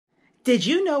Did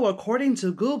you know, according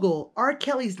to Google, R.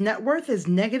 Kelly's net worth is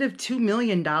negative $2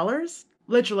 million?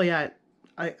 Literally, I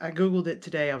Googled it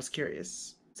today. I was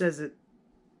curious. It says it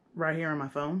right here on my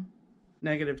phone.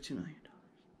 Negative $2 million.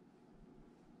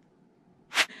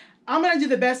 I'm going to do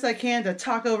the best I can to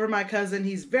talk over my cousin.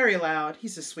 He's very loud.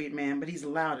 He's a sweet man, but he's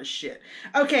loud as shit.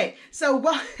 Okay, so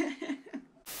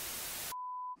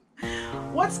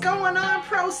what's going on,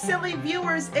 pro silly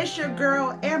viewers? It's your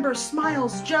girl, Amber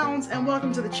Smiles Jones, and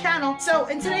welcome to the channel. So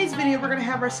in today's video, we're going to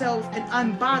have ourselves an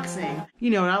unboxing. You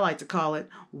know what I like to call it.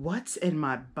 What's in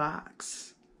my box?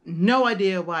 No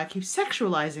idea why I keep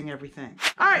sexualizing everything.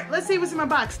 All right, let's see what's in my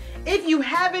box. If you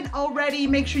haven't already,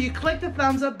 make sure you click the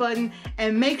thumbs up button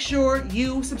and make sure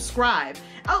you subscribe.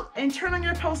 Oh, and turn on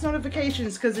your post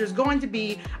notifications because there's going to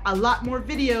be a lot more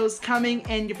videos coming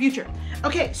in the future.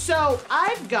 Okay, so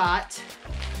I've got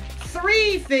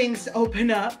 3 things to open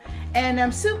up and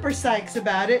I'm super psyched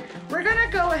about it. We're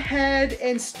gonna go ahead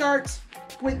and start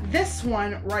with this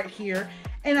one right here.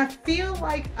 And I feel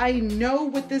like I know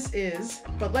what this is,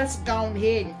 but let's go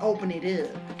ahead and open it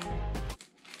up.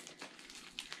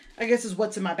 I guess it's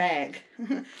what's in my bag.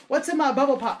 What's in my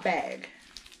bubble pop bag?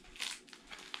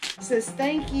 It says,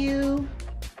 thank you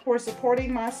for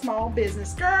supporting my small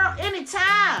business. Girl,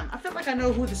 anytime. I feel like I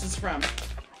know who this is from.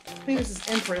 I think this is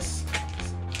EMPRESS.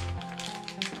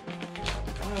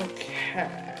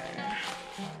 Okay.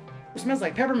 It smells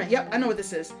like peppermint. Yep, I know what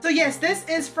this is. So yes, this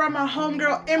is from my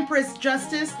homegirl, Empress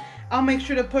Justice. I'll make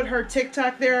sure to put her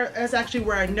TikTok there. That's actually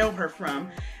where I know her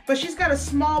from. But she's got a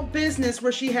small business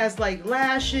where she has like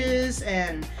lashes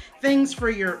and things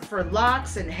for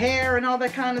locks and hair and all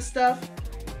that kind of stuff.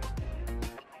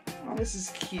 Oh, this is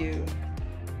cute.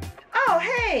 Oh,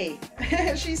 hey!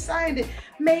 She signed it.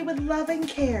 Made with love and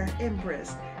care,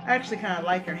 Empress. I actually kind of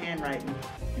like her handwriting.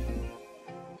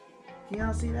 Can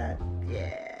y'all see that?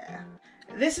 Yeah.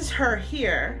 This is her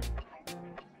here.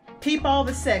 Peep all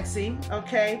the sexy,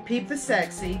 okay? Peep the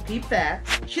sexy, peep that.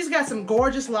 She's got some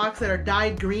gorgeous locks that are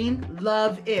dyed green.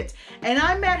 Love it. And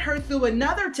I met her through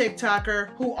another TikToker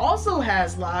who also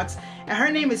has locks, and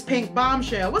her name is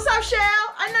PINKBOMBCHELLE. What's up, Shell?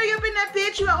 I know you've been that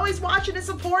bitch. You're always watching and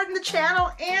supporting the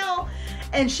channel. Ew.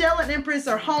 And Shell and Empress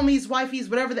are homies, wifeys,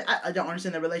 whatever. I don't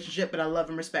understand their relationship, but I love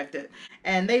and respect it.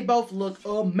 And they both look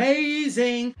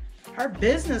amazing. Her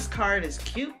business card is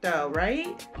cute though,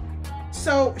 right?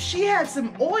 So she had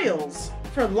some oils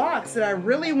for locks that I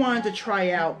really wanted to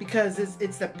try out because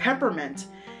it's the peppermint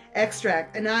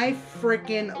extract, and I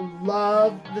freaking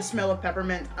love the smell of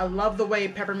peppermint. I love the way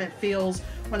peppermint feels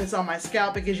when it's on my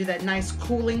scalp. It gives you that nice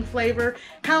cooling flavor,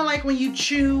 kind of like when you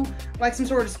chew like some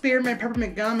sort of spearmint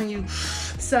peppermint gum and you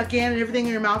suck in and everything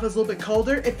in your mouth is a little bit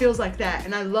colder. It feels like that.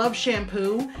 And I love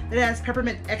shampoo that has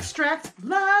peppermint extract.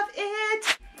 Love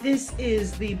it. This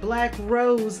is the Black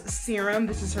Rose Serum.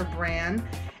 This is her brand,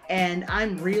 and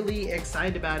I'm really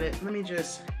excited about it. Let me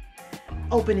just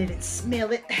open it and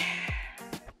smell it.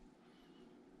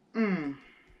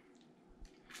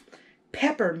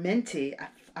 Pepperminty.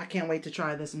 I can't wait to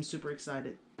try this. I'm super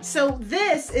excited. So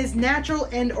this is natural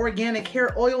and organic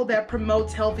hair oil that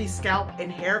promotes healthy scalp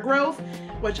and hair growth,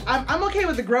 which I'm okay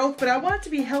with the growth, but I want it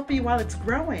to be healthy while it's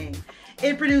growing.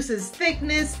 It produces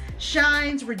thickness,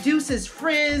 shines, reduces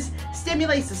frizz,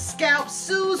 stimulates the scalp,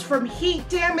 soothes from heat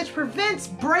damage, prevents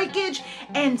breakage,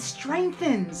 and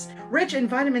strengthens. Rich in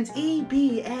vitamins E,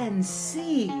 B, and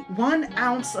C. 1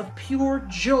 ounce of pure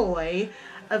joy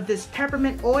of this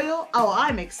peppermint oil. Oh,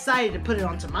 I'm excited to put it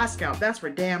onto my scalp. That's for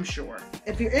damn sure.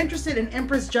 If you're interested in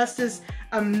Empress Justice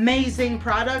amazing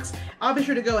products, I'll be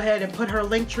sure to go ahead and put her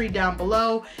link tree down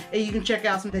below, and you can check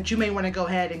out some that you may want to go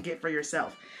ahead and get for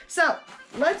yourself. So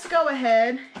let's go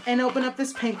ahead and open up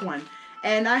this pink one.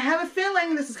 And I have a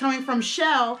feeling this is coming from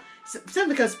Shell,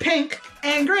 simply because pink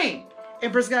and green.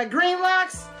 Empress got green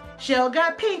locks, Shell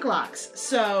got pink locks.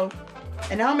 So,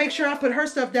 and I'll make sure I put her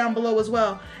stuff down below as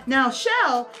well. Now,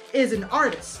 Shell is an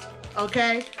artist,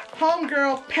 okay?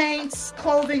 Homegirl paints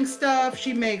clothing stuff.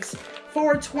 She makes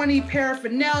 420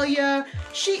 paraphernalia.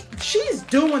 She's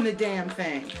doing the damn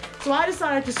thing. So I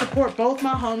decided to support both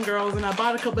my homegirls, and I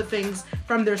bought a couple of things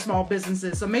from their small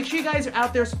businesses. So make sure you guys are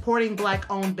out there supporting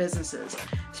Black-owned businesses,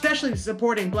 especially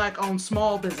supporting Black-owned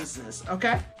small businesses,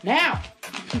 okay? Now,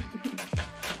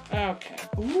 okay.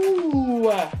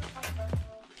 Ooh.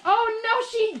 Oh, no,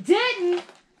 she didn't.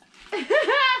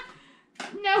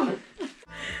 No.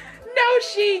 No,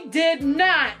 she did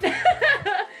not.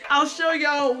 I'll show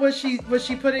y'all what she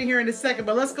put in here in a second,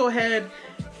 but let's go ahead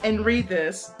and read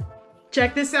this.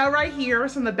 Check this out right here.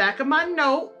 It's on the back of my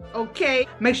note, okay?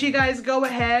 Make sure you guys go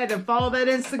ahead and follow that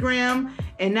Instagram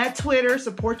and that Twitter.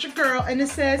 Support your girl. And it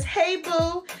says, hey,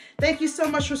 boo. Thank you so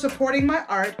much for supporting my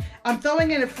art. I'm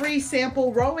throwing in a free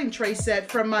sample rolling tray set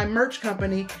from my merch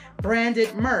company,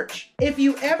 Branded Merch. If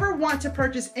you ever want to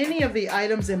purchase any of the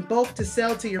items in bulk to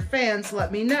sell to your fans,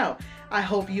 let me know. I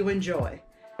hope you enjoy.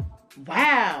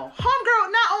 Wow,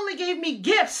 homegirl not only gave me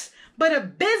gifts, but a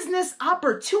business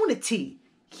opportunity.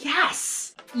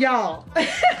 Yes, y'all.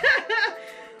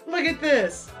 Look at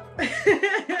this.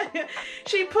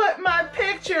 She put my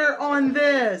picture on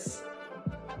this.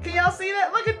 Can y'all see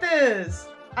that? Look at this.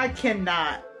 I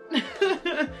cannot.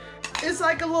 It's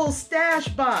like a little stash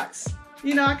box.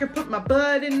 You know, I can put my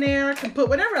bud in there. I can put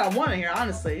whatever I want in here,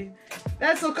 honestly.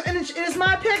 That's so cool. And it is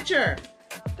my picture.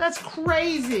 That's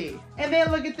crazy. And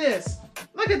then look at this.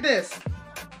 Look at this.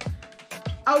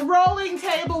 A rolling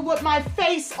table with my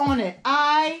face on it.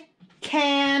 I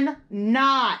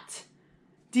cannot.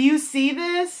 Do you see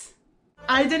this?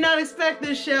 I did not expect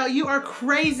this, Shell. You are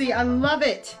crazy. I love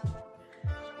it.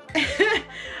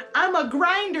 I'm a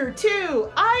grinder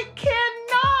too. I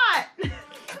cannot.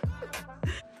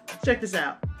 Check this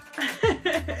out.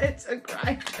 It's a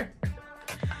grinder.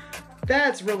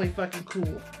 That's really fucking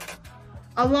cool.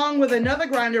 Along with another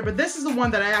grinder, but this is the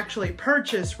one that I actually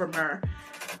purchased from her.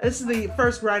 This is the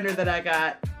first grinder that I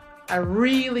got. I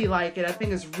really like it. I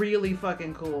think it's really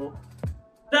fucking cool.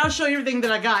 But I'll show you everything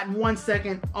that I got in 1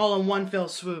 second, all in one fell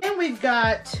swoop. And we've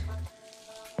got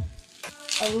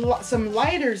some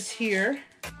lighters here.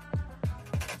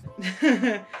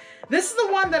 This is the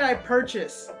one that I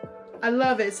purchased. I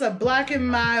love it. It's a Black and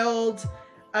Mild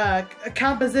a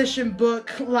composition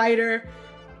book lighter.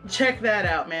 Check that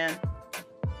out, man.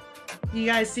 You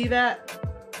guys see that?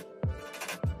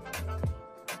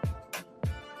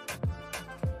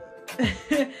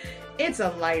 It's a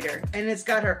lighter, and it's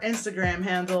got her Instagram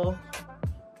handle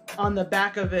on the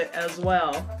back of it as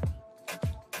well.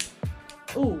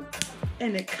 Ooh,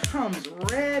 and it comes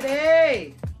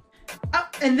ready. Oh,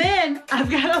 and then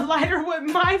I've got a lighter with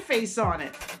my face on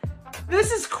it.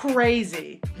 This is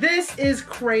crazy. This is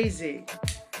crazy.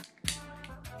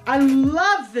 I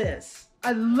love this.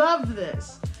 I love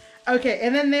this. Okay,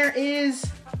 and then there is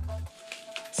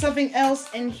something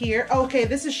else in here. Okay,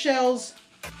 this is Shell's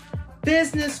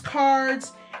business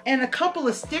cards and a couple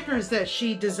of stickers that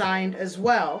she designed as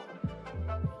well.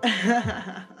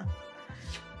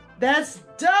 That's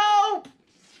dope.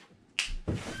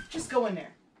 Just go in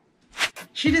there.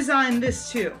 She designed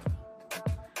this too.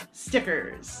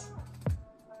 Stickers.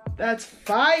 That's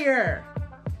fire.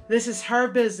 This is her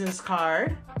business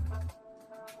card,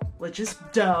 which is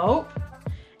dope.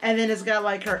 And then it's got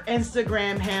like her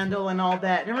Instagram handle and all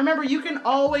that. And remember, you can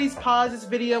always pause this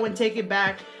video and take it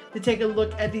back to take a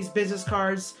look at these business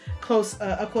cards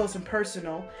up close and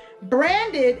personal.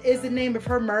 Branded is the name of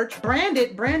her merch.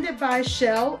 Branded by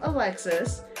Shell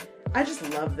Alexis. I just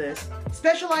love this.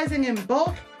 Specializing in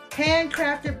bulk,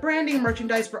 handcrafted branding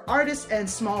merchandise for artists and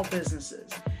small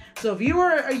businesses. So if you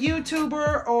were a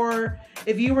YouTuber or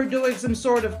if you were doing some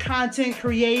sort of content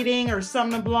creating or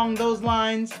something along those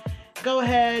lines, go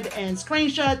ahead and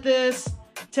screenshot this,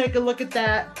 take a look at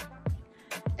that,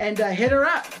 and hit her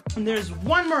up. And there's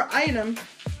one more item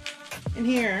in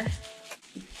here.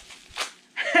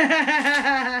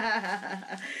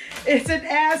 It's an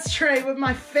ashtray with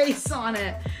my face on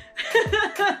it.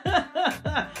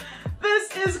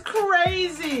 This is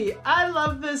crazy. I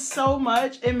love this so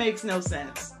much. It makes no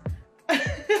sense.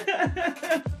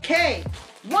 Okay,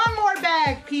 one more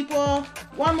bag, people.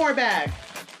 One more bag.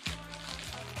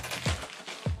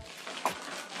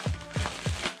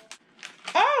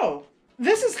 Oh,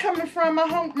 this is coming from my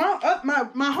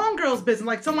homegirl's business,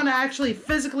 like someone I actually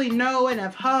physically know and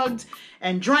have hugged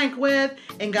and drank with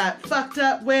and got fucked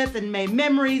up with and made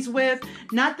memories with.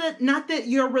 Not that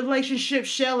your relationship,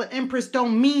 Shell and Empress,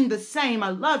 don't mean the same. I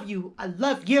love you. I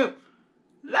love you.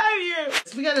 Love you.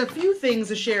 So we got a few things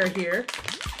to share here.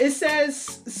 It says,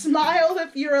 smile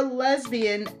if you're a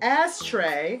lesbian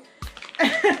ashtray.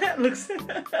 Looks...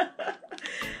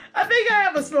 I think I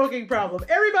have a smoking problem.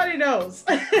 Everybody knows.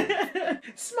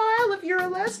 Smile if you're a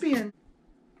lesbian.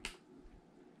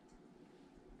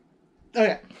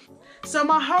 Okay. So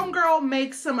my homegirl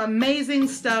makes some amazing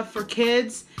stuff for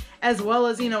kids as well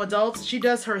as, you know, adults. She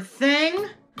does her thing.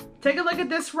 Take a look at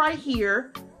this right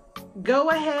here. Go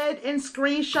ahead and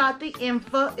screenshot the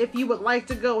info if you would like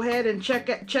to go ahead and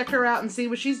check her out and see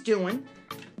what she's doing.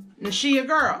 Now, she a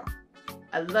girl.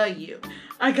 I love you.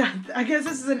 I guess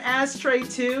this is an ashtray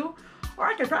too, or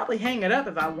I could probably hang it up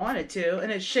if I wanted to,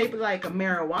 and it's shaped like a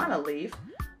marijuana leaf,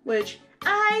 which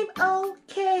I'm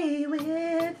okay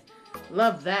with.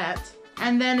 Love that.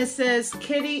 And then it says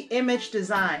Kitty Image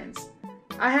Designs.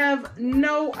 I have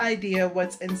no idea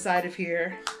what's inside of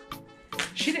here.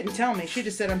 She didn't tell me. She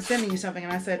just said, I'm sending you something,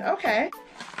 and I said, okay.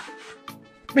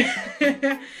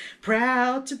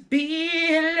 Proud to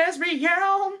be a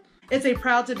lesbian. It's a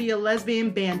proud to be a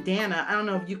lesbian bandana. I don't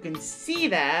know if you can see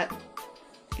that.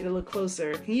 Get a little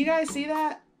closer. Can you guys see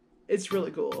that? It's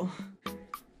really cool.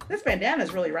 This bandana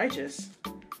is really righteous.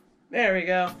 There we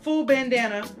go. Full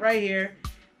bandana right here.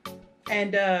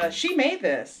 And she made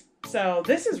this. So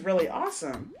this is really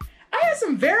awesome. I have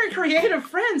some very creative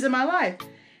friends in my life.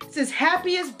 It says,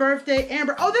 happiest birthday,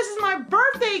 Amber. Oh, this is my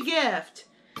birthday gift.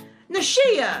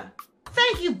 Nashia.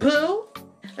 Thank you, boo.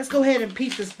 Let's go ahead and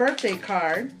peep this birthday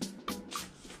card.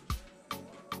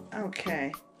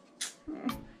 Okay.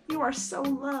 You are so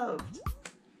loved.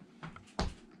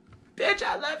 Bitch,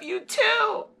 I love you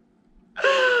too.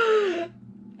 I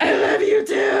love you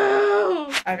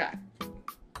too. Okay.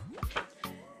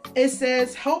 It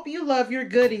says, hope you love your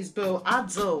goodies, boo. I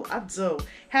do.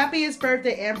 Happiest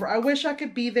birthday, Amber. I wish I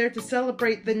could be there to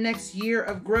celebrate the next year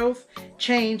of growth,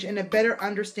 change, and a better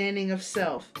understanding of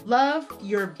self. Love,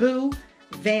 your boo,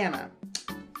 Vanna.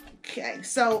 Okay,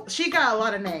 so she got a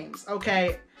lot of names,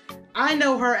 okay? I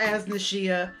know her as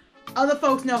Nashia. Other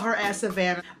folks know her as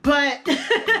Savannah, but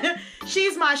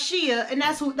she's my Shia, and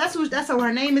that's how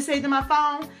her name is saved in my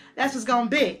phone. That's what's gonna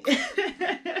be.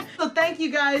 So thank you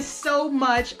guys so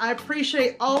much. I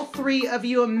appreciate all three of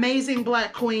you amazing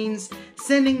Black queens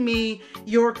sending me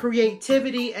your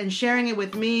creativity and sharing it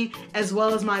with me as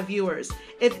well as my viewers.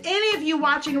 If any of you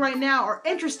watching right now are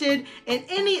interested in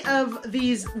any of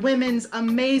these women's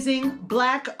amazing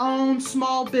Black-owned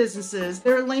small businesses,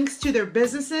 their links to their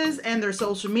businesses and their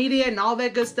social media and all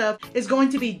that good stuff is going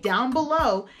to be down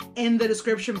below in the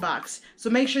description box.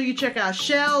 So make sure you check out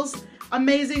Shell's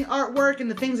amazing artwork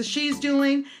and the things that she's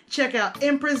doing. Check out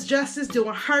Empress Justice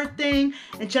doing her thing,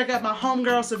 and check out my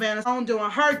homegirl Savannah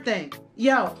doing her thing.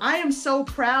 Yo, I am so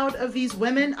proud of these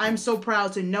women. I'm so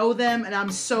proud to know them, and I'm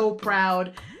so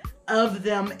proud of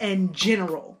them in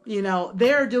general. You know,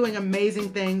 they're doing amazing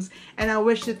things, and I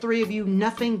wish the three of you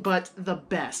nothing but the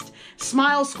best.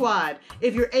 Smile Squad,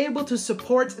 if you're able to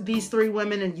support these three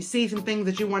women and you see some things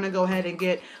that you want to go ahead and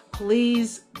get,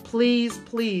 please, please,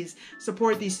 please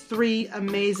support these three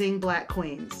amazing Black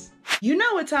queens. You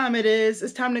know what time it is.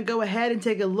 It's time to go ahead and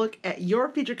take a look at your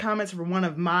featured comments from one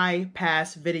of my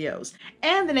past videos.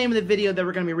 And the name of the video that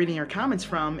we're going to be reading your comments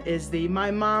from is the My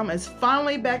Mom is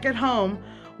Finally Back at Home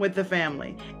with the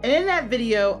Family. And in that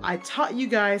video, I taught you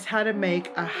guys how to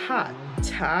make a hot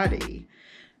toddy.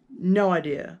 No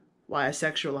idea why I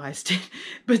sexualized it,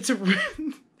 but it's a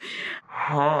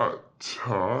hot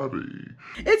toddy.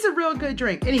 It's a real good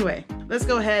drink. Anyway, let's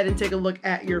go ahead and take a look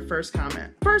at your first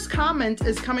comment. First comment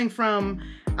is coming from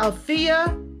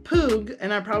Althea Poog,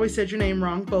 and I probably said your name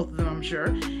wrong, both of them I'm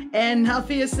sure. And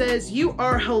Althea says, you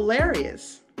are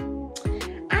hilarious.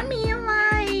 I mean,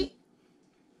 like,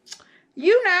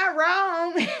 you not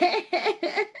wrong.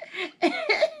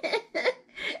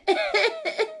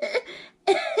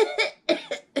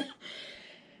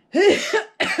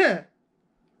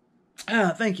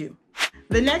 Thank you.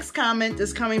 The next comment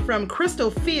is coming from Crystal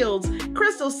Fields.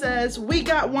 Crystal says, we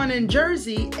got one in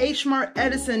Jersey, H Mart,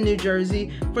 Edison, New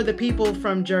Jersey, for the people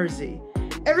from Jersey.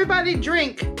 Everybody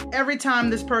drink every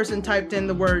time this person typed in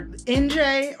the word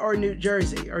NJ or New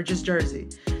Jersey or just Jersey.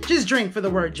 Just drink for the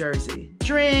word Jersey.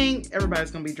 Drink, everybody's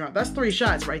gonna be drunk. That's 3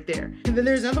 shots right there. And then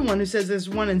there's another one who says there's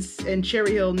one in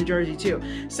Cherry Hill, New Jersey too.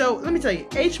 So let me tell you,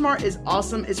 H Mart is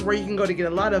awesome. It's where you can go to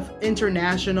get a lot of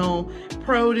international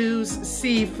produce,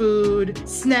 seafood,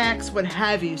 snacks, what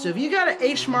have you. So if you got an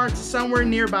H Mart somewhere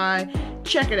nearby,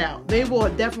 check it out. They will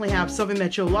definitely have something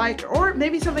that you'll like, or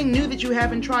maybe something new that you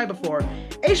haven't tried before.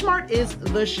 H Mart is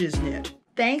the shiznit.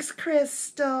 Thanks,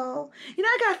 Crystal. You know,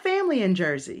 I got family in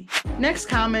Jersey. Next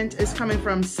comment is coming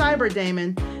from Cyber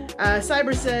Damon.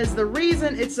 Cyber says, the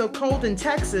reason it's so cold in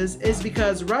Texas is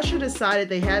because Russia decided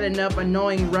they had enough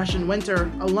annoying Russian winter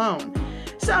alone.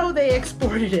 So they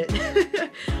exported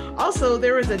it. Also,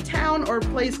 there is a town or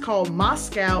place called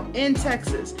Moscow in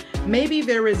Texas. Maybe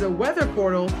there is a weather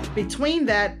portal between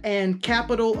that and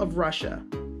capital of Russia.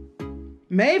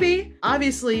 Maybe.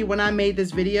 Obviously, when I made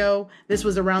this video, this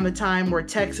was around the time where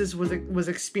Texas was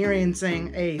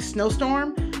experiencing a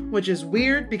snowstorm, which is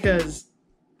weird because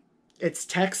it's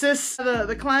Texas.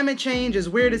 The climate change is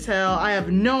weird as hell. I have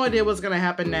no idea what's gonna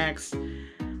happen next.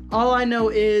 All I know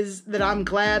is that I'm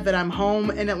glad that I'm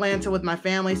home in Atlanta with my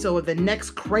family, so if the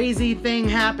next crazy thing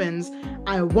happens,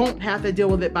 I won't have to deal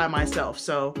with it by myself.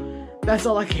 So that's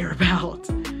all I care about.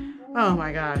 Oh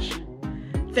my gosh.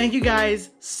 Thank you guys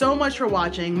so much for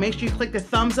watching. Make sure you click the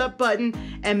thumbs up button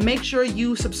and make sure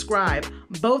you subscribe.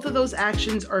 Both of those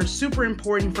actions are super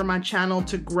important for my channel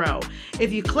to grow.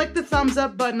 If you click the thumbs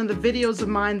up button on the videos of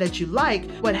mine that you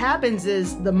like, what happens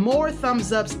is the more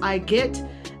thumbs ups I get,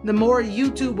 the more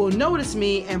YouTube will notice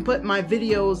me and put my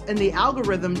videos in the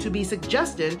algorithm to be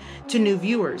suggested to new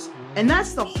viewers. And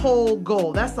that's the whole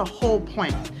goal. That's the whole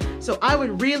point. So I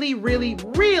would really, really,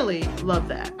 really love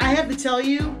that. I have to tell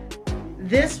you,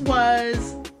 this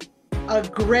was a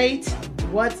great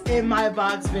what's in my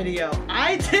box video.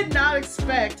 I did not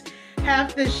expect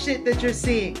half the shit that you're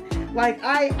seeing. Like,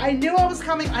 I knew I was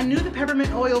coming. I knew the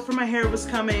peppermint oil for my hair was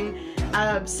coming.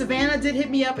 Savannah did hit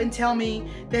me up and tell me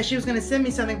that she was gonna send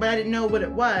me something, but I didn't know what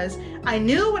it was. I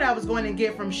knew what I was going to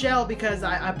get from Shell because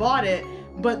I bought it,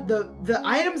 but the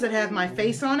items that have my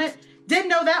face on it, didn't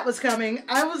know that was coming.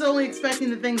 I was only expecting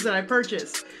the things that I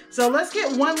purchased. So let's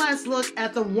get one last look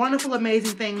at the wonderful,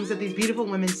 amazing things that these beautiful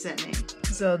women sent me.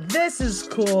 So this is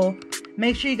cool.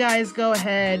 Make sure you guys go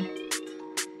ahead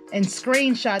and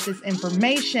screenshot this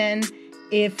information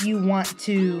if you want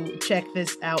to check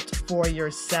this out for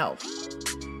yourself.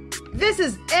 This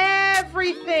is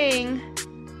everything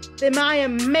that my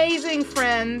amazing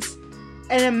friends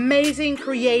and amazing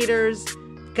creators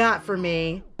got for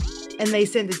me, and they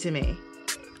sent it to me.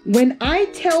 When I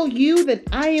tell you that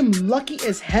I am lucky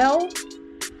as hell,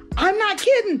 I'm not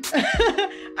kidding.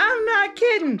 I'm not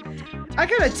kidding. I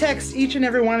gotta text each and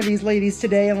every one of these ladies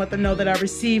today and let them know that I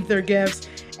received their gifts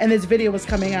and this video was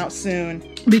coming out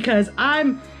soon, because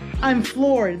I'm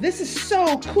floored. This is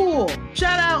so cool.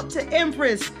 Shout out to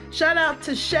Empress, shout out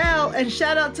to Shell, and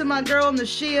shout out to my girl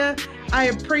Nashia. I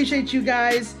appreciate you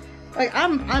guys. Like,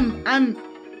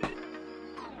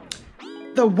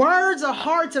 the words are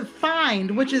hard to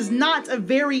find, which is not a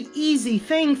very easy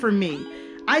thing for me.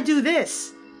 I do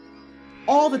this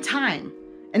all the time.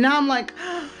 And now I'm like,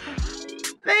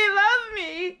 they love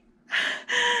me.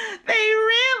 They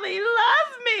really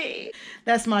love me.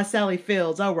 That's my Sally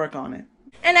Fields. I'll work on it.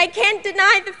 And I can't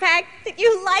deny the fact that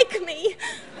you like me.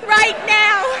 Right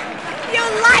now, you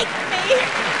like me.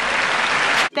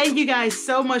 Thank you guys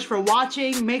so much for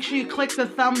watching. Make sure you click the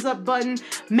thumbs up button.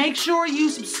 Make sure you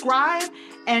subscribe.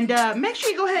 And make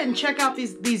sure you go ahead and check out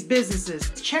these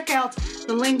businesses. Check out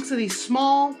the links to these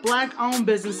small Black-owned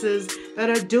businesses that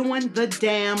are doing the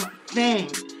damn thing.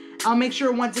 I'll make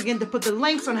sure once again to put the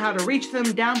links on how to reach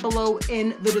them down below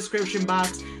in the description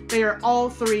box. They are all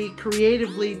three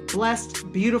creatively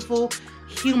blessed, beautiful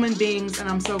human beings, and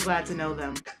I'm so glad to know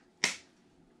them.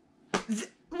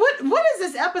 What is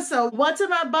this episode? What's in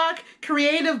my box?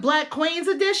 Creative Black Queens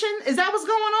edition? Is that what's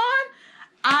going on?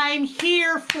 I'm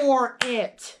here for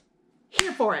it.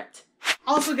 Here for it.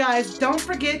 Also guys, don't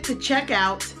forget to check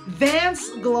out VANCE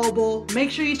Global.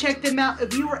 Make sure you check them out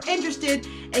if you are interested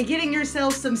in getting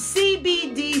yourself some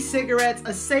CBD cigarettes,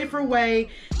 a safer way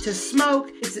to smoke.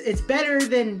 It's better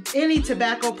than any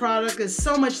tobacco product. It's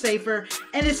so much safer,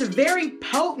 and it's a very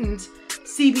potent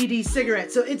CBD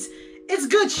cigarette. So it's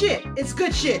good shit. It's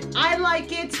good shit. I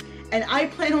like it, and I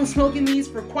plan on smoking these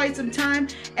for quite some time.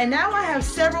 And now I have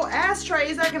several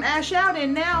ashtrays I can ash out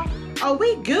in now. Are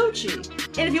we Gucci?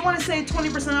 And if you want to save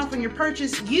 20% off on your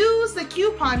purchase, use the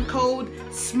coupon code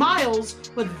SMILES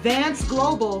with VANCE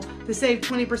Global to save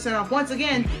 20% off. Once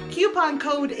again, coupon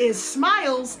code is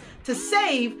SMILES to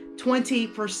save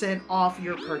 20% off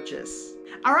your purchase.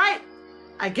 All right,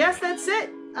 I guess that's it.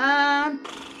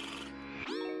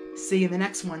 See you in the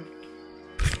next one.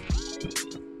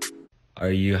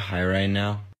 Are you high right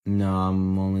now? No,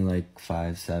 I'm only like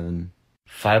 5'7".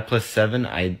 5 plus 7?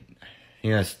 I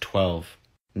think that's 12.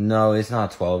 No, it's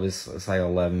not 12. It's like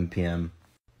 11 p.m.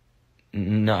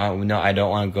 No, I don't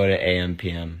want to go to a.m.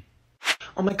 p.m.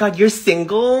 Oh my god, you're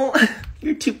single?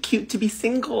 You're too cute to be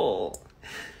single.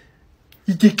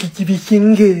 You're too cute to be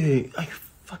single. I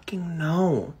fucking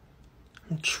know.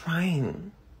 I'm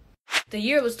trying. The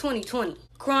year was 2020.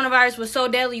 Coronavirus was so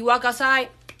deadly, you walk outside,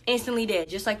 instantly dead,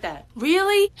 just like that.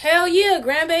 Really? Hell yeah,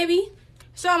 grandbaby.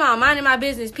 So I'm out minding my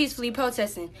business, peacefully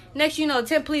protesting. Next you know,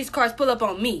 10 police cars pull up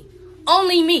on me.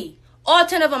 Only me. All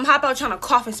 10 of them hop out trying to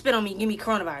cough and spit on me, give me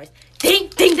coronavirus. Ding,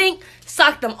 ding, ding.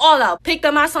 Socked them all out. Picked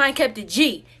up my sign, kept it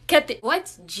G. Kept it,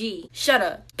 what's G? Shut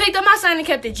up. Picked up my sign and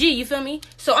kept it G, you feel me?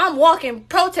 So I'm walking,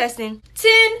 protesting.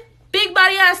 10 big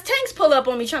body ass tanks pull up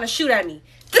on me trying to shoot at me.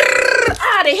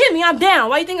 They hit me, I'm down.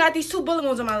 Why you think I got these 2 bullet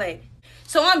wounds on my leg?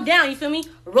 So I'm down, you feel me?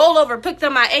 Roll over, picked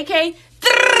up my AK.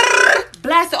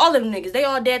 Blasted all of them niggas. They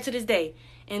all dead to this day.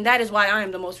 And that is why I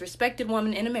am the most respected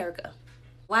woman in America.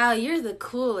 Wow, you're the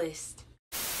coolest.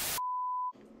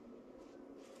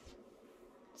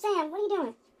 Sam, what are you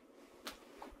doing?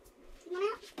 You want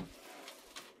out?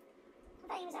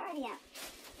 video.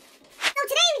 So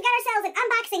today we got ourselves an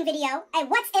unboxing video, a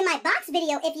what's in my box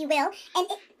video, if you will, and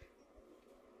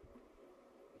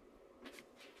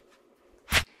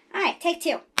Alright, take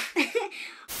two.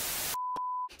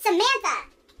 Samantha!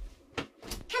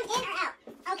 Come in or out?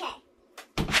 Okay.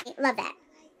 Love that.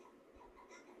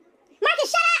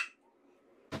 Marcus, shut up!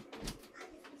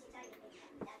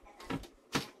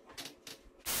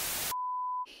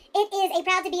 It is a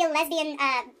proud to be a lesbian,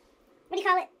 what do you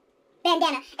call it?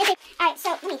 Bandana. Alright, so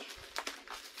let me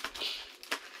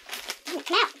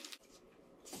come out.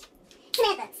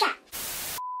 Samantha, stop.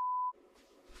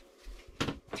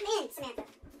 Come in, Samantha.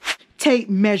 Tape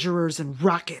measurers and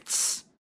rockets.